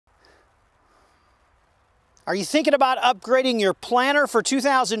Are you thinking about upgrading your planter for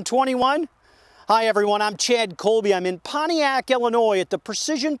 2021? Hi everyone, I'm Colby. I'm in Pontiac, Illinois at the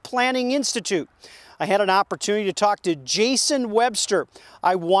Precision Planting Institute. I had an opportunity to talk to Jason Webster.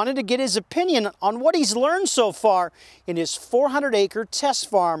 I wanted to get his opinion on what he's learned so far in his 400-acre test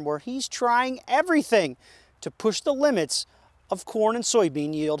farm where he's trying everything to push the limits of corn and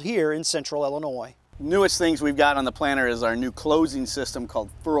soybean yield here in central Illinois. Newest things we've got on the planter is our new closing system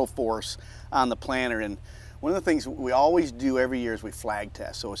called Furrow Force on the planter. And one of the things we always do every year is we flag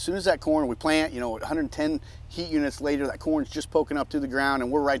test. So as soon as that corn we plant, 110 heat units later, that corn's just poking up to the ground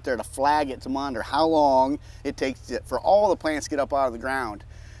and we're right there to flag it to monitor how long it takes for all the plants to get up out of the ground.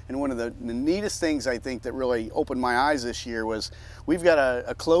 And one of the neatest things I think that really opened my eyes this year was we've got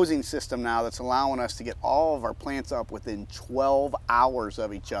a closing system now that's allowing us to get all of our plants up within 12 hours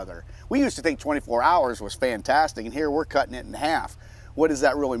of each other. We used to think 24 hours was fantastic, and here we're cutting it in half. What does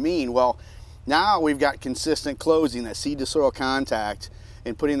that really mean? Well, now we've got consistent closing, that seed to soil contact,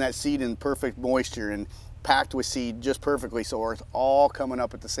 and putting that seed in perfect moisture and packed with seed just perfectly, so it's all coming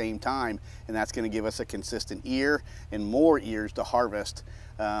up at the same time, and that's going to give us a consistent ear and more ears to harvest.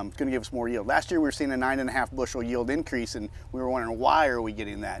 It's going to give us more yield. Last year we were seeing a 9.5 bushel yield increase, and we were wondering why are we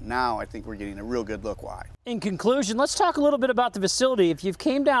getting that. Now I think we're getting a real good look why. In conclusion, let's talk a little bit about the facility. If you've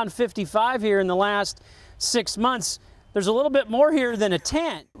came down 55 here in the last 6 months, there's a little bit more here than a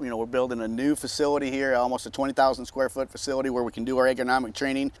tent. We're building a new facility here, almost a 20,000 square foot facility where we can do our agronomic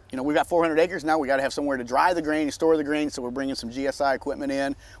training. We've got 400 acres now. We got to have somewhere to dry the grain and store the grain, so we're bringing some GSI equipment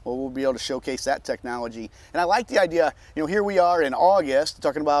in. Well, we'll be able to showcase that technology. And I like the idea, here we are in August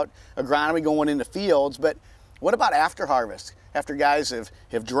talking about agronomy going into fields, but what about after harvest? After guys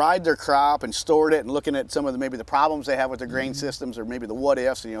have dried their crop and stored it and looking at some of maybe the problems they have with their grain systems, or maybe the what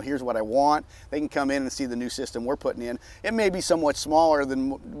ifs, here's what I want. They can come in and see the new system we're putting in. It may be somewhat smaller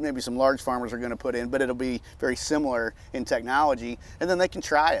than maybe some large farmers are going to put in, but it'll be very similar in technology, and then they can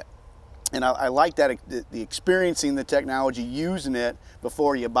try it. And I like that, the experiencing the technology, using it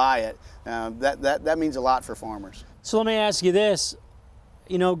before you buy it. That means a lot for farmers. So let me ask you this.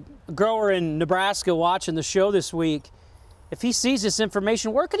 A grower in Nebraska watching the show this week, if he sees this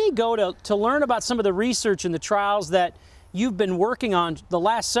information, where can he go to learn about some of the research and the trials that you've been working on the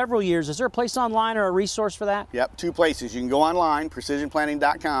last several years? Is there a place online or a resource for that? Yep, 2 places. You can go online,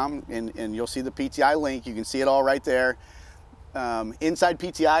 precisionplanting.com, and you'll see the PTI link. You can see it all right there. Inside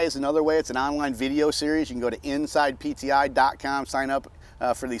PTI is another way. It's an online video series. You can go to insidepti.com, sign up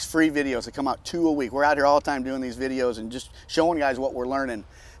for these free videos that come out 2 a week. We're out here all the time doing these videos and just showing guys what we're learning.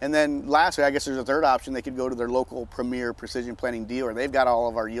 And then lastly, I guess there's a third option. They could go to their local premier precision planting dealer. They've got all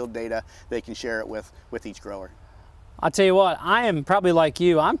of our yield data. They can share it with each grower. I'll tell you what, I am probably like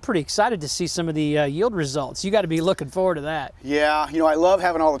you. I'm pretty excited to see some of the yield results. You got to be looking forward to that. Yeah, I love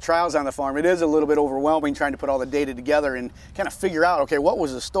having all the trials on the farm. It is a little bit overwhelming trying to put all the data together and kind of figure out, okay, what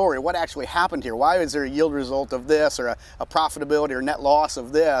was the story? What actually happened here? Why is there a yield result of this, or a profitability or net loss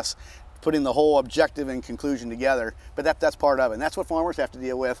of this? Putting the whole objective and conclusion together. But that's part of it. And that's what farmers have to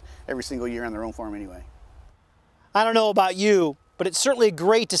deal with every single year on their own farm anyway. I don't know about you, but it's certainly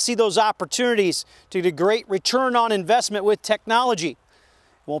great to see those opportunities to get a great return on investment with technology. It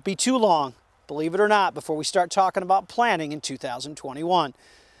won't be too long, believe it or not, before we start talking about planting in 2021.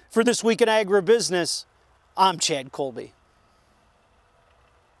 For This Week in Agribusiness, I'm Colby.